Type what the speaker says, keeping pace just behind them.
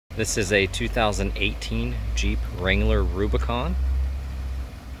This is a 2018 Jeep Wrangler Rubicon.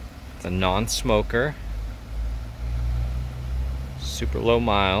 It's a non-smoker, super low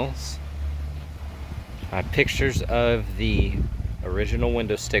miles. I have pictures of the original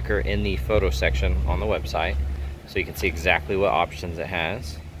window sticker in the photo section on the website, so you can see exactly what options it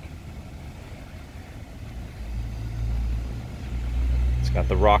has. It's got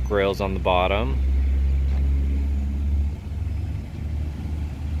the rock rails on the bottom.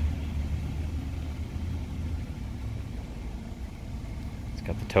 It's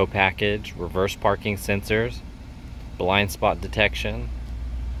got the tow package, reverse parking sensors, blind spot detection,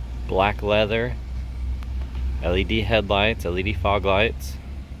 black leather, LED headlights, LED fog lights,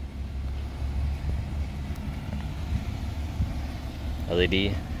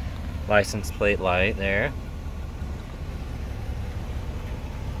 LED license plate light there.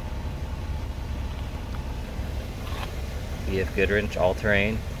 BF Goodrich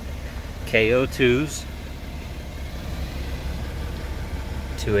all-terrain KO2s,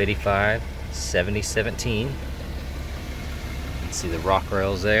 285 7017. You can see the rock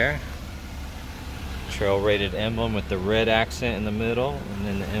rails there. Trail rated emblem with the red accent in the middle, and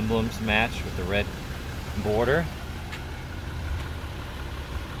then the emblems match with the red border.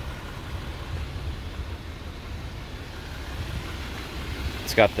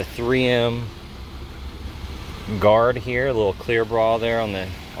 It's got the 3M guard here, a little clear bra there on the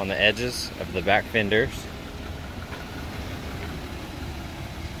edges of the back fenders.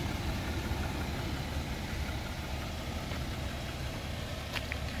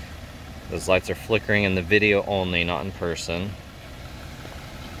 Those lights are flickering in the video only, not in person.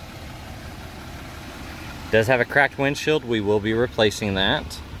 Does have a cracked windshield. We will be replacing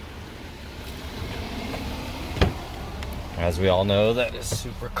that. As we all know, that is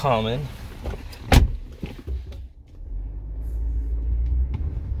super common.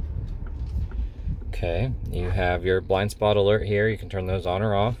 Okay, you have your blind spot alert here. You can turn those on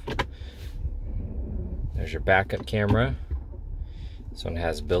or off. There's your backup camera. This one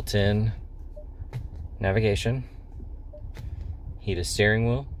has built-in navigation, heated steering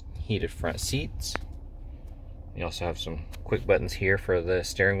wheel, heated front seats. You also have some quick buttons here for the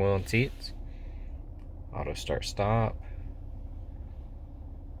steering wheel and seats. Auto start stop.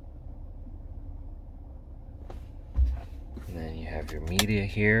 And then you have your media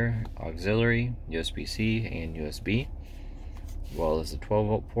here, auxiliary, USB-C and USB, as well as the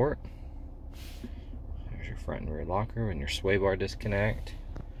 12-volt port. There's your front and rear locker and your sway bar disconnect.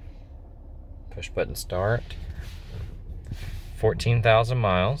 Push button start. 14,000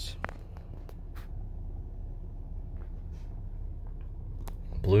 miles.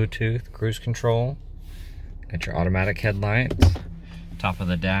 Bluetooth cruise control. Got your automatic headlights. Top of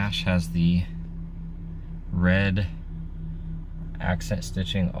the dash has the red accent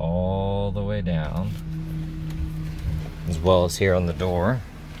stitching all the way down, as well as here on the door.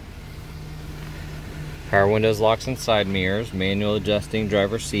 Power windows, locks, and side mirrors. Manual adjusting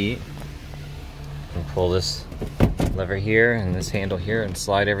driver seat. You can pull this lever here and this handle here and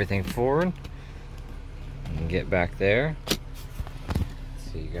slide everything forward and get back there.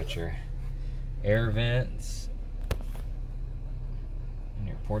 So you got your air vents and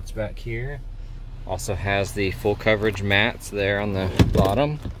your ports back here. Also has the full coverage mats there on the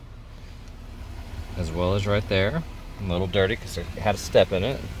bottom, as well as right there. A little dirty because it had a step in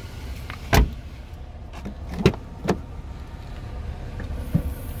it.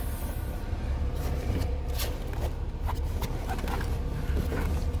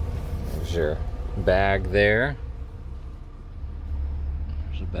 There's your bag there.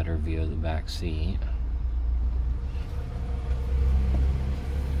 There's a better view of the back seat.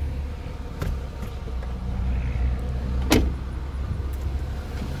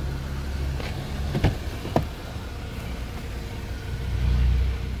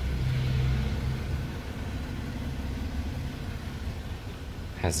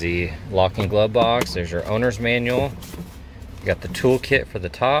 Has the locking glove box. There's your owner's manual. You got the tool kit for the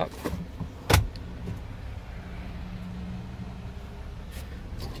top.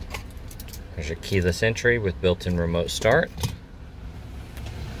 There's your keyless entry with built-in remote start.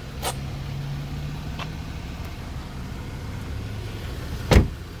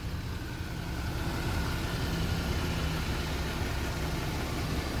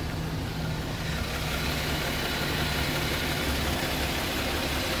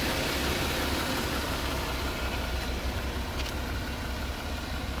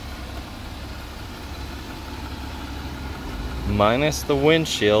 minus the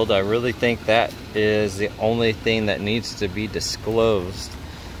windshield. I really think that is the only thing that needs to be disclosed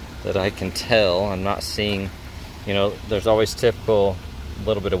that I can tell. I'm not seeing, you know, there's always typical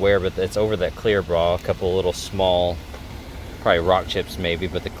little bit of wear, but it's over that clear bra. A couple little small, probably rock chips maybe,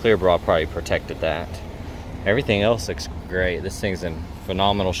 but the clear bra probably protected that. Everything else looks great. This thing's in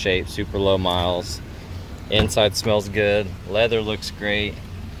phenomenal shape, super low miles. Inside smells good. Leather looks great.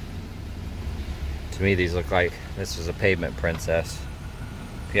 To me, these look like this was a pavement princess.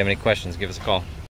 If you have any questions, give us a call.